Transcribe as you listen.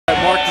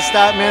the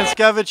Statman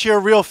Skevich here,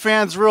 Real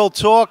Fans, Real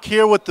Talk,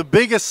 here with the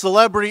biggest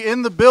celebrity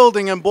in the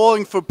building and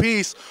bowling for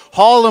peace,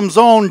 Harlem's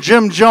own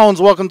Jim Jones.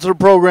 Welcome to the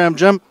program,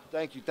 Jim.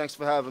 Thank you. Thanks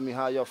for having me.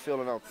 How y'all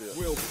feeling out there?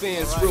 Real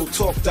Fans,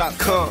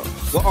 RealTalk.com,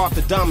 where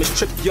Arthur Diamonds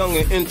trip young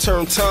and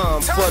intern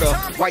time. For the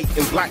white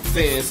and black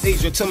fans,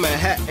 Asia to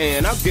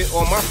Manhattan. I get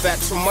all my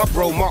facts from my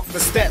bro, Mark the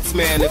Stats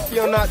Man. If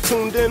you're not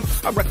tuned in,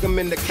 I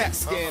recommend the CAT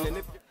scan. And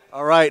if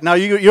all right, now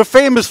you're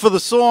famous for the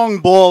song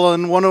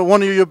Ballin, one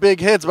of your big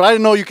hits, but I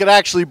didn't know you could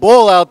actually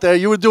bowl out there.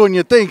 You were doing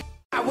your thing.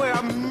 I wear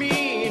a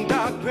mean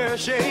dark pair of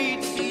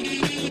shades,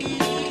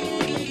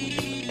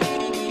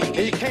 and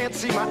you can't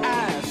see my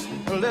eyes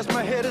unless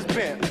my head is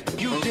bent.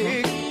 You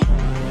dig? We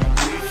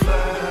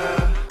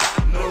fly,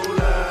 no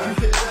lie,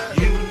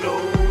 you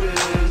know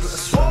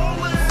this.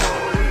 Falling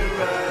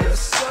right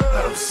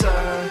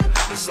outside,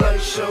 it's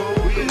like showbiz.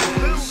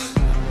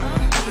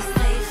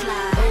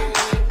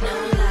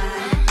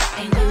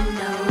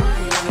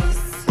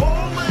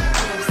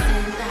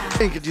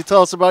 Could you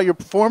tell us about your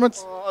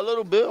performance? A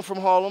little bit from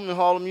Harlem. In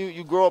Harlem,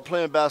 you grow up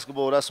playing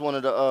basketball. That's one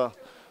of the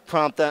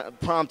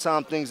prime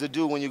time things to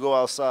do when you go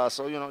outside.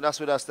 So, you know, that's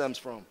where that stems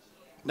from.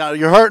 Now,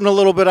 you're hurting a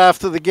little bit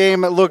after the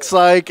game, it looks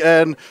like,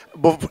 and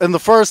in the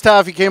first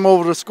half, you came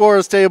over to the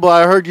scorer's table.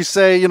 I heard you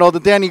say, you know, the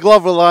Danny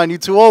Glover line, you're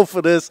too old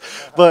for this,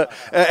 but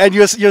and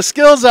your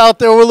skills out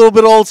there were a little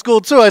bit old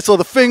school, too. I saw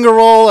the finger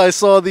roll. I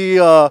saw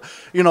the,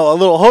 you know, a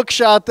little hook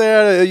shot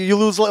there. You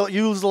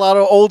use a lot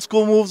of old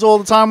school moves all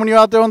the time when you're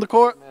out there on the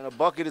court? Man, a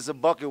bucket is a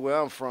bucket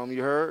where I'm from,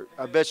 you heard?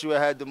 I bet you I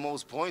had the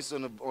most points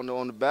on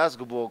the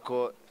basketball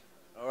court.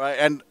 All right,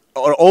 and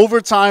an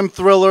overtime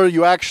thriller.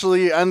 You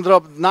actually ended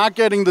up not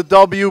getting the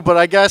W, but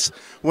I guess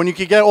when you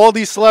could get all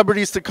these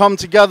celebrities to come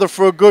together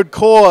for a good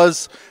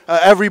cause,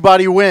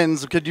 everybody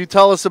wins. Could you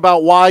tell us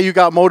about why you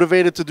got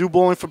motivated to do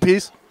Bowling for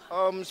Peace?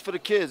 It's for the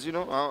kids, you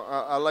know.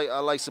 I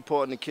like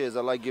supporting the kids.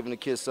 I like giving the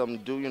kids something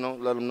to do, you know,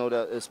 let them know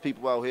that there's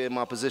people out here in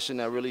my position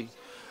that really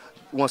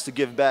wants to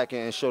give back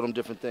and show them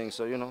different things.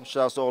 So, you know,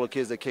 shout out to all the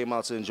kids that came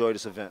out to enjoy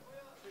this event.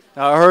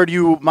 I heard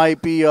you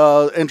might be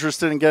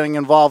interested in getting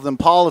involved in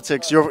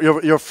politics.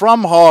 You're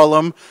from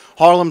Harlem.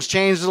 Harlem's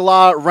changed a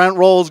lot. Rent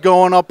rolls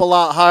going up a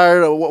lot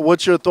higher.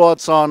 What's your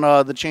thoughts on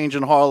the change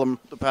in Harlem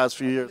the past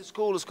few years? It's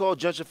cool. It's called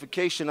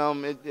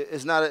gentrification.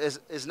 It's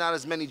not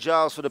as many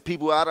jobs for the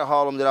people out of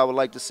Harlem that I would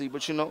like to see,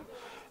 but you know,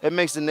 it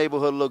makes the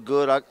neighborhood look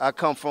good. I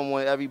come from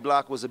where every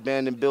block was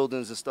abandoned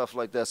buildings and stuff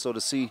like that, so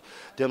to see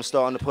them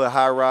starting to put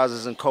high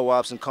rises and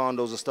co-ops and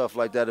condos and stuff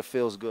like that, it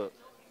feels good.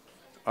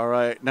 All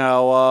right,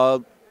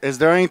 now. Is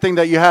there anything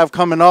that you have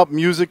coming up,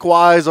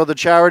 music-wise, or the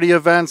charity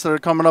events that are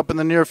coming up in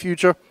the near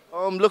future?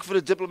 Look for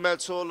the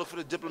Diplomat Tour, look for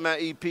the Diplomat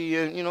EP,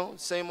 and, you know,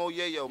 same old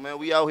yayo, man.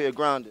 We out here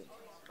grinding.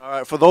 All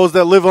right, for those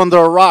that live under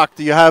a rock,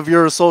 do you have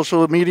your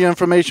social media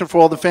information for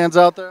all the fans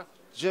out there?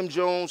 Jim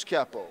Jones,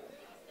 Capo,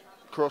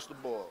 across the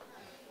board.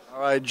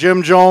 All right,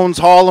 Jim Jones,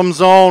 Harlem's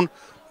own.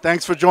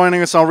 Thanks for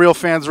joining us on Real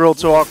Fans, Real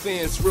Talk.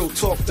 RealFans,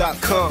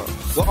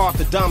 where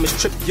Arthur Diamonds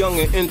trip young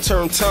and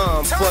intern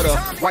time. For the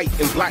white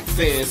and black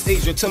fans,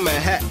 Asia to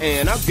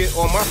Manhattan. I get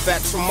all my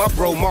facts from my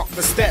bro, Mark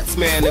the Stats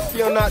Man. If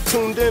you're not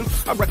tuned in,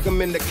 I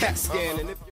recommend the CAT scan.